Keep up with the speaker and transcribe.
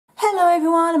Hello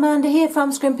everyone, Amanda here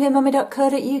from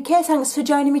Scrimpingmommy.co.uk. Thanks for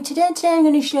joining me today. Today I'm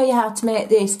going to show you how to make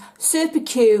this super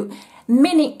cute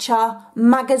miniature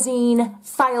magazine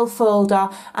file folder,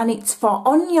 and it's for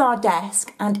on your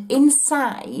desk, and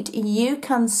inside you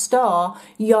can store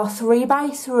your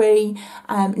 3x3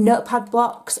 notepad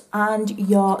blocks and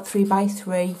your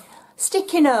 3x3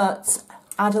 sticky notes.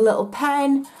 Add a little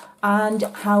pen, and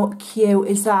how cute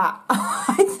is that?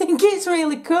 I think it's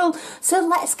really cool. So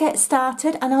let's get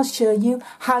started and I'll show you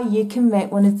how you can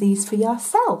make one of these for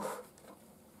yourself.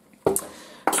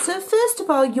 So first of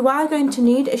all, you are going to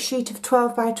need a sheet of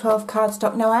 12x12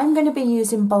 cardstock. Now I'm going to be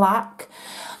using black.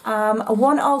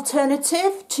 One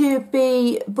alternative to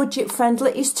be budget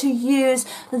friendly is to use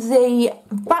the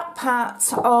back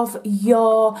parts of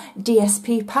your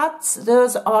DSP pads.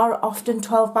 Those are often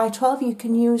 12x12. You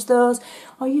can use those,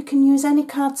 or you can use any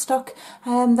cardstock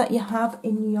that you have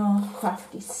in your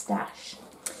crafty stash.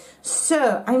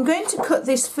 So I'm going to cut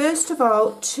this first of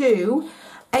all to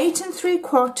 8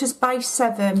 3/4 by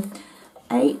 7.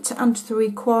 8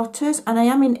 3/4, and I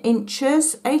am in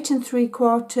inches. 8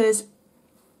 3/4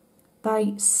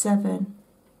 by 7.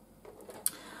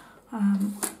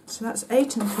 So that's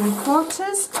 8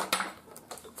 3/4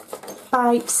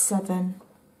 by 7.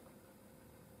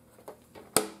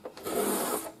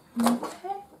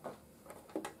 Okay.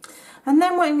 And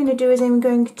then what I'm going to do is I'm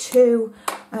going to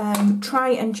try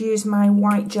and use my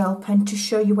white gel pen to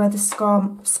show you where the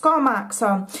score marks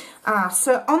are.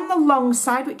 So on the long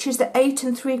side, which is the 8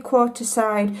 3/4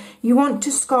 side, you want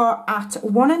to score at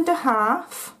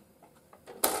 1.5.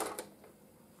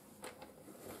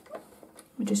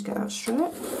 Let me just get that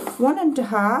straight.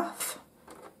 1.5.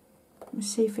 Let me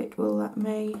see if it will let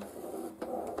me.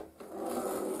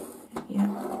 Yeah.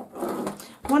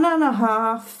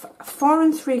 1.5,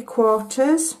 4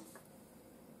 3/4.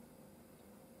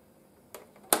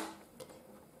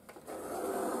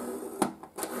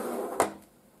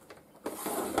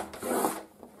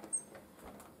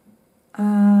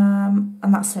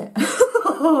 And that's it.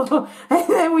 And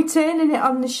then we're turning it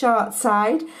on the short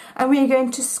side, and we're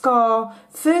going to score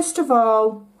first of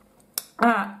all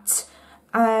at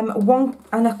 1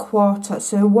 1/4.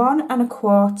 So 1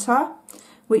 1/4,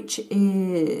 which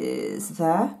is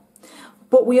there.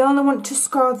 But we only want to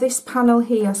score this panel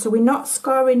here, so we're not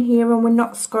scoring here and we're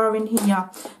not scoring here.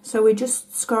 So we're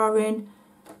just scoring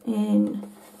in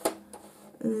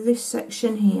this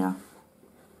section here.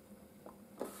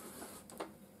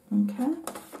 Okay,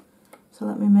 so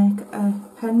let me make a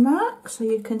pen mark so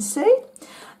you can see.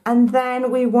 And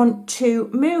then we want to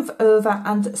move over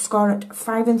and score at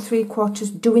 5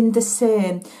 3/4, doing the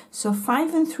same. So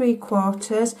 5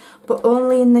 3/4, but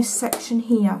only in this section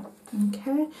here.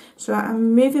 Okay, so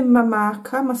I'm moving my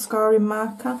marker, my scoring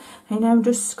marker, and I'm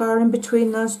just scoring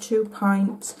between those 2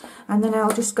 points, and then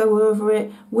I'll just go over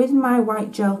it with my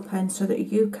white gel pen so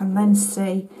that you can then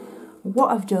see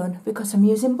what I've done, because I'm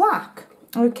using black.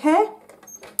 Okay,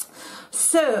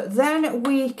 so then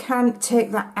we can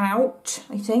take that out,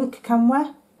 I think, can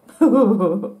we?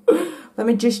 Let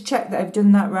me just check that I've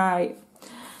done that right.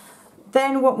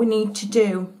 Then what we need to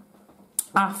do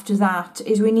after that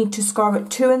is we need to score at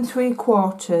 2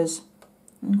 3/4.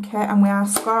 Okay, and we are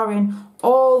scoring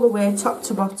all the way top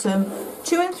to bottom,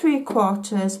 2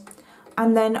 3/4,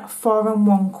 and then 4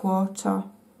 1/4,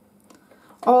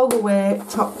 all the way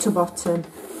top to bottom.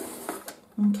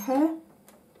 Okay.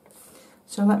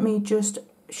 So let me just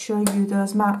show you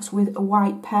those marks with a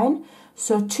white pen.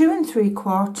 So 2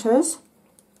 3/4,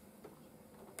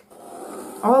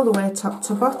 all the way top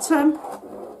to bottom,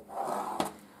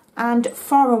 and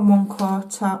 4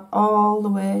 1/4, all the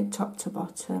way top to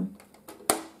bottom.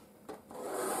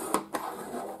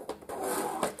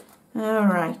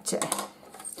 Alright,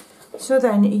 so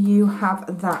then you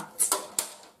have that.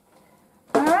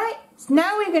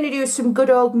 Now we're going to do some good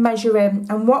old measuring,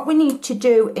 and what we need to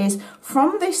do is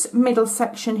from this middle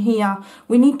section here,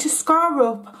 we need to score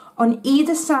up on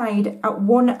either side at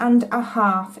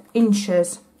 1.5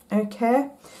 inches.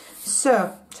 Okay,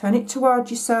 so turn it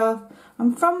towards yourself,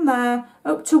 and from there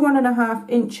up to 1.5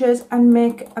 inches and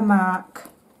make a mark.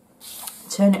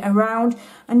 Turn it around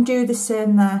and do the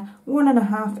same there,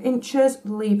 1.5 inches,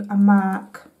 leave a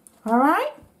mark.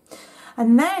 Alright,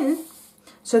 and then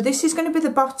so this is going to be the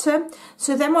bottom.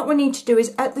 So then what we need to do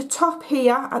is at the top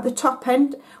here, at the top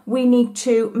end, we need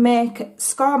to make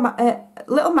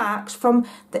little marks from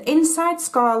the inside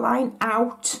score line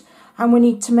out, and we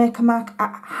need to make a mark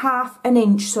at 1/2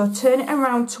 inch. So turn it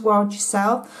around towards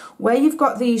yourself. Where you've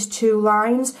got these 2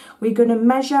 lines, we're going to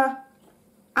measure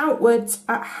outwards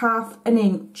at 1/2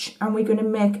 inch, and we're going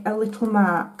to make a little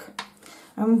mark.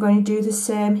 And I'm going to do the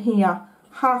same here,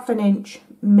 1/2 inch,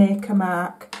 make a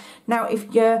mark. Now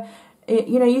if you're,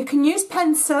 you know, you can use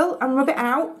pencil and rub it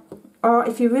out, or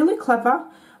if you're really clever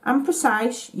and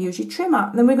precise, use your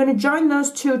trimmer. Then we're going to join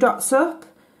those two dots up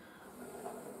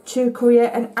to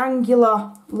create an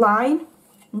angular line,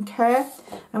 okay,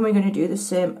 and we're going to do the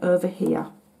same over here.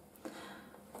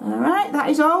 Alright, that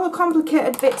is all the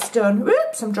complicated bits done.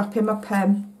 Oops, I'm dropping my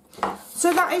pen.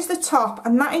 So that is the top,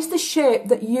 and that is the shape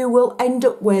that you will end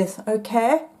up with,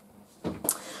 okay?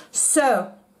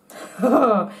 So,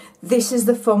 this is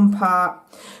the fun part.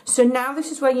 So now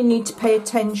this is where you need to pay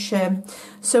attention.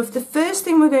 So the first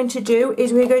thing we're going to do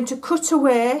is we're going to cut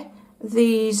away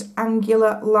these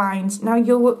angular lines. Now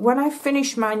when I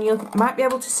finish mine, you might be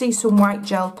able to see some white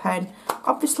gel pen.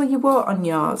 Obviously you won't on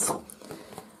yours.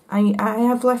 I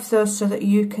have left those so that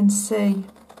you can see.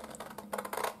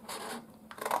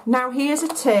 Now here's a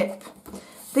tip.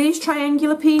 These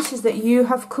triangular pieces that you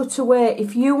have cut away,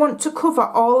 if you want to cover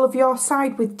all of your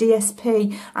side with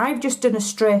DSP, I've just done a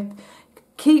strip.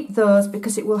 Keep those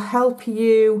because it will help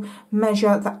you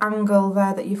measure the angle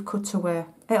there that you've cut away.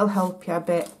 It'll help you a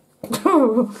bit.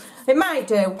 It might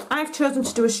do. I've chosen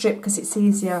to do a strip because it's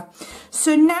easier.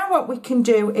 So now what we can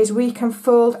do is we can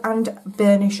fold and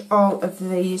burnish all of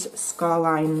these score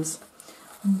lines.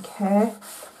 Okay,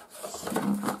 so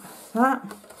that's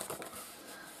that,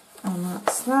 and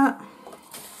that's that,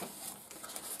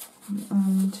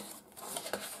 and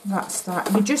that's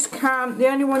that. You just can't, the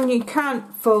only one you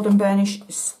can't fold and burnish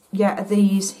yet are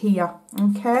these here.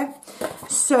 Okay,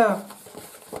 so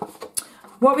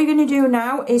what we're going to do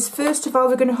now is, first of all,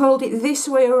 we're going to hold it this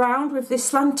way around with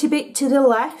this slanty bit to the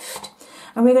left,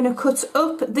 and we're going to cut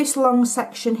up this long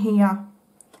section here.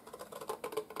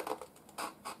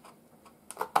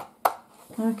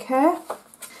 Okay,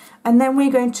 and then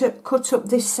we're going to cut up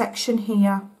this section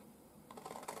here,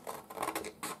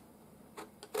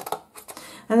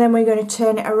 and then we're going to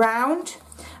turn it around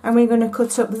and we're going to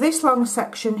cut up this long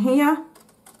section here.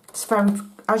 It's very,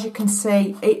 as you can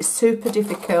see, it's super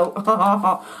difficult.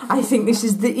 I think this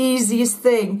is the easiest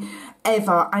thing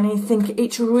ever, and I think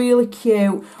it's really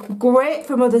cute. Great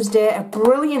for Mother's Day, a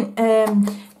brilliant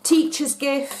teacher's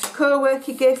gift,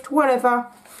 co-worker gift, whatever.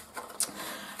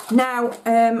 Now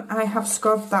I have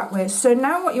scored that way. So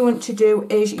now what you want to do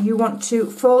is you want to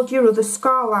fold your other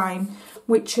score line,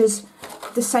 which is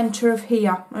the centre of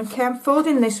here. Okay, I'm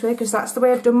folding this way because that's the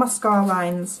way I've done my score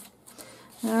lines.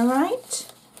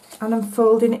 Alright, and I'm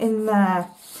folding in there.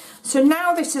 So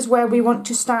now this is where we want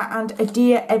to start and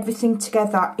adhere everything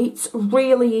together. It's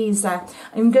really easy.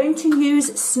 I'm going to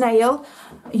use snail.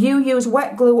 You use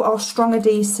wet glue or strong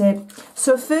adhesive.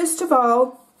 So first of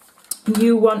all,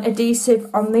 you want adhesive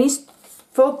on these,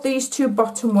 fold these two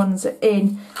bottom ones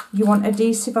in. You want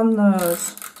adhesive on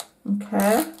those.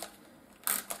 Okay.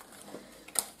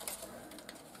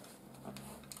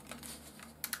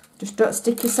 Just don't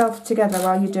stick yourself together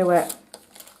while you do it.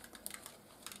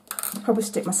 I'll probably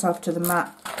stick myself to the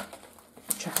mat,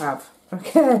 which I have.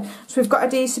 Okay, so we've got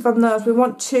adhesive on those. We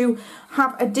want to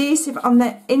have adhesive on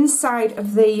the inside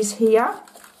of these here.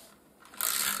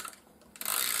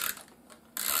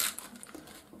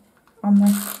 On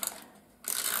the,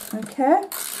 okay,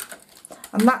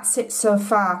 and that's it so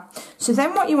far. So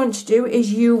then what you want to do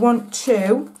is you want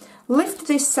to lift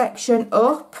this section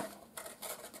up,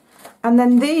 and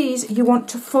then these you want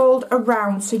to fold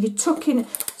around. So you tuck in,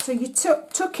 so you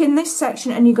tuck in this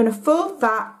section, and you're going to fold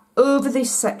that over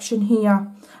this section here.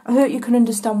 I hope you can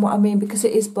understand what I mean because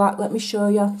it is black. Let me show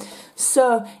you.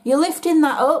 So you're lifting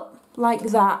that up like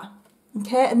that,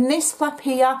 okay, and this flap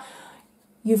here,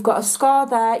 you've got a score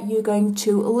there. You're going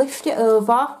to lift it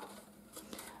over,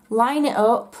 line it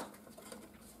up,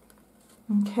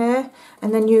 okay,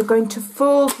 and then you're going to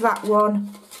fold that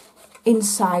one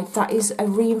inside. That is a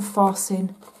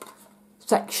reinforcing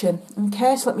section.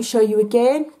 Okay, so let me show you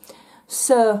again.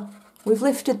 So we've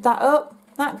lifted that up,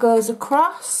 that goes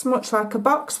across much like a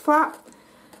box flap.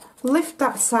 Lift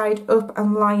that side up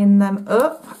and line them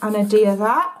up and adhere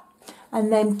that,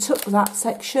 and then tuck that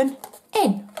section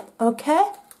in. Okay,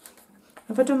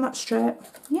 have I done that straight?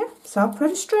 Yeah, it's all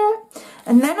pretty straight.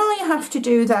 And then all you have to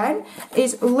do then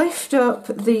is lift up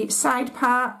the side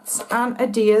parts and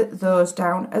adhere those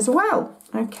down as well.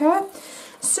 Okay,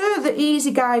 so the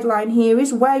easy guideline here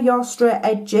is where your straight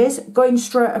edge is, going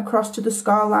straight across to the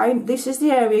score line. This is the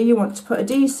area you want to put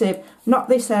adhesive, not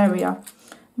this area.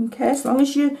 Okay, as long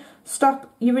as you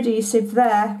stop your adhesive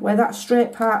there where that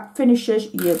straight part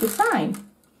finishes, you'll be fine.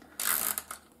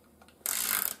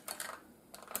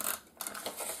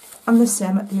 And the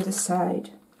same at the other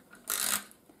side.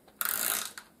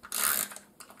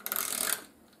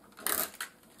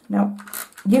 Now,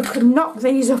 you can knock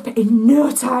these up in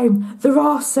no time. They're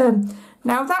awesome.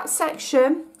 Now that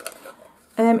section,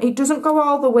 it doesn't go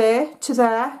all the way to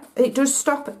there. It does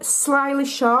stop slightly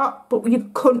short, but you're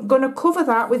going to cover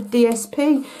that with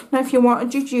DSP. Now if you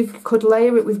wanted, you could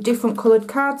layer it with different coloured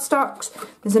cardstocks.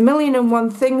 There's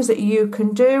 1,000,001 things that you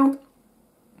can do.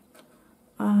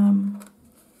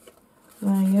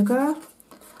 There you go.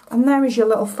 And there is your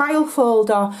little file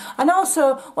folder. And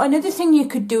also, another thing you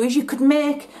could do is you could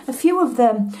make a few of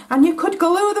them and you could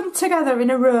glue them together in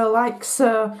a row like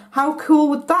so. How cool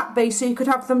would that be? So you could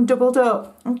have them doubled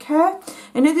up, okay?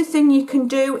 Another thing you can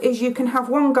do is you can have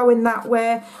one going that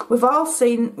way. We've all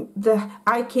seen the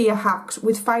IKEA hacks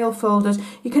with file folders.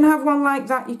 You can have one like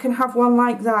that, you can have one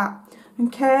like that,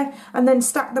 okay? And then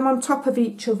stack them on top of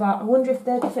each other. I wonder if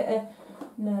they'd fit a...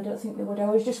 No, I don't think they would. I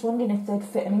was just wondering if they'd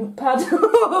fit an ink pad.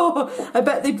 I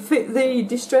bet they'd fit the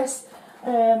distress.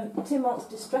 Tim wants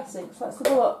distress inks. Let's have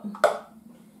a look.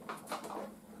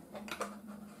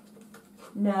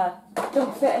 No,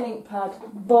 don't fit an ink pad.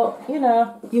 But, you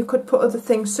know, you could put other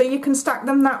things. So you can stack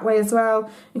them that way as well.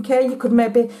 Okay, you could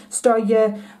maybe store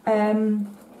your...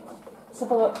 let's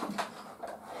have a look.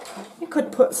 You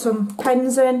could put some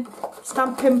pens in,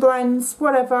 stamping blends,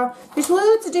 whatever. There's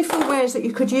loads of different ways that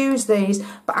you could use these,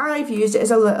 but I've used it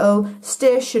as a little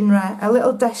stationery, a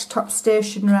little desktop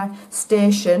stationery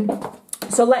station.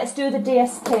 So let's do the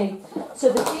DSP.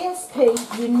 So the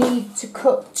DSP you need to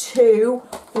cut to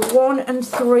 1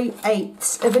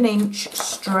 3/8 of an inch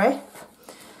strip.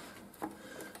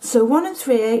 So 1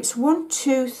 3/8, 1,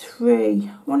 2,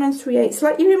 3, 1 3/8.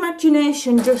 Let your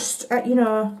imagination just, you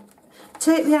know,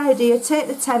 take the idea, take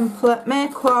the template,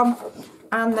 make one,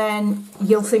 and then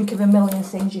you'll think of 1,000,000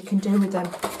 things you can do with them.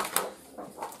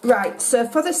 Right, so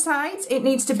for the sides, it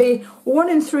needs to be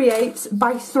 1 3/8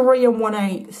 by 3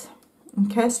 1/8.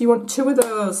 Okay, so you want 2 of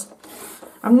those.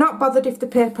 I'm not bothered if the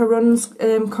paper runs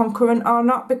concurrent or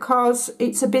not because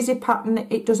it's a busy pattern,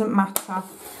 it doesn't matter.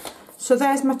 So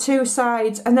there's my 2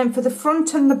 sides, and then for the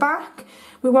front and the back,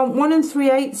 we want 1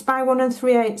 3/8 by 1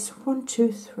 3/8. 1,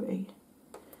 2, 3.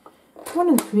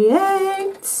 1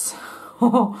 3/8.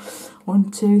 Oh, 1,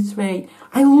 2, 3.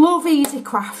 I love easy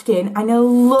crafting and I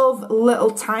love little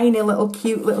tiny little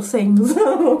cute little things.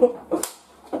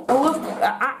 I love,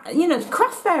 you know,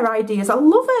 craft fair ideas. I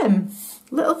love them.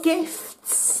 Little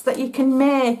gifts that you can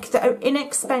make that are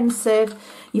inexpensive.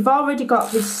 You've already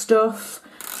got this stuff.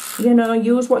 You know,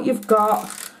 use what you've got.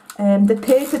 The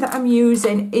paper that I'm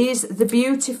using is the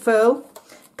beautiful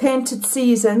Painted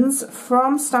Seasons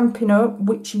from Stampin' Up,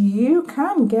 which you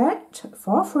can get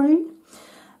for free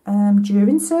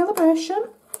during celebration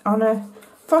on a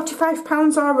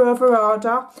 £45 or over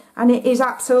order, and it is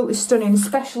absolutely stunning,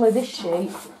 especially this sheet.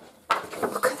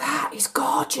 Look at that, it's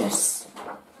gorgeous.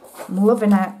 I'm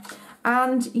loving it.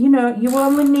 And you know, you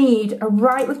only need a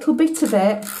right little bit of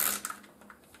it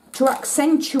to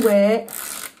accentuate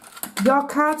your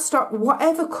cardstock,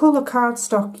 whatever colour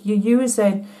cardstock you're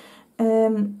using.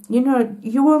 You know,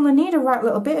 you only need a right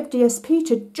little bit of DSP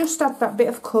to just add that bit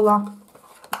of colour.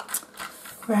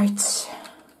 Right.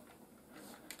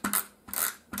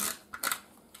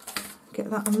 Get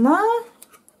that on there.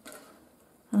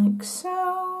 Like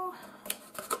so.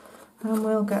 And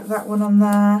we'll get that one on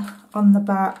there, on the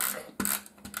back.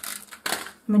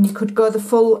 I mean, you could go the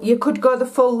full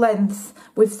length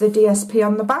with the DSP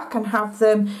on the back and have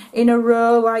them in a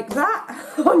row like that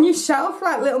on your shelf,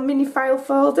 like little mini file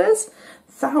folders.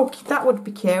 That would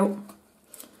be cute.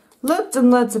 Loads and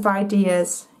loads of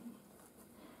ideas.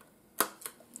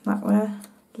 That way.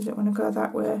 Does it want to go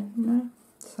that way? No,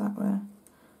 it's that way.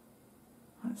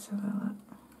 Let's have a look.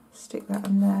 Stick that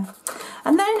in there.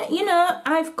 And then, you know,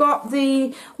 I've got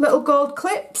the little gold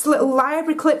clips, little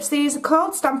library clips, these are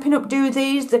called. Stampin' Up do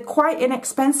these. They're quite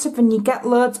inexpensive and you get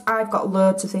loads. I've got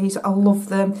loads of these. I love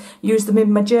them. Use them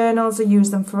in my journals. I use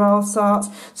them for all sorts.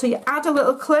 So you add a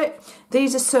little clip.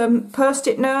 These are some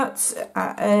post-it notes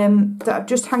that are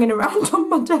just hanging around on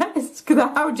my desk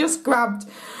that I just grabbed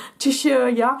to show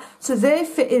you. So they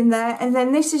fit in there. And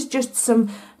then this is just some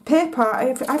paper.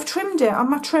 I've trimmed it on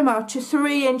my trimmer to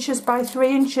 3 inches by 3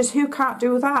 inches. Who can't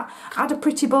do that? Add a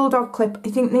pretty bulldog clip. I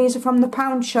think these are from the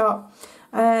pound shop.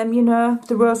 You know,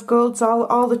 the rose gold's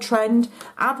all the trend.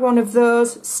 Add one of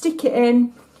those, stick it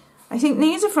in. I think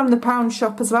these are from the pound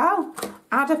shop as well.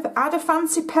 Add a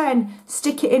fancy pen,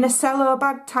 stick it in a cello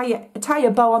bag, tie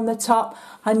a bow on the top,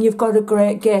 and you've got a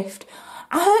great gift.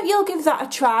 I hope you'll give that a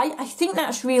try. I think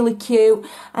that's really cute.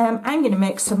 I'm going to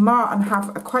make some more and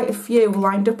have quite a few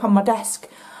lined up on my desk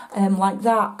like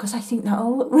that, because I think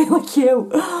that'll look really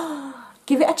cute.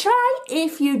 give it a try.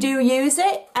 If you do use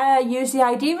it, use the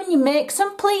idea when you make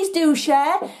some, please do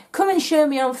share. Come and show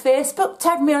me on Facebook,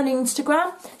 tag me on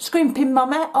Instagram, Scrimping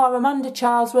Mommy or Amanda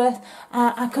Charlesworth,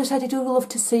 because I do love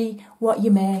to see what you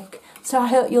make. So I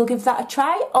hope you'll give that a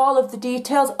try. All of the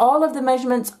details, all of the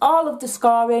measurements, all of the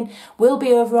scoring will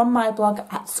be over on my blog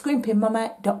at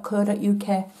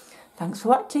scrimpingmommy.co.uk. Thanks for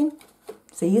watching.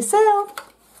 See you soon.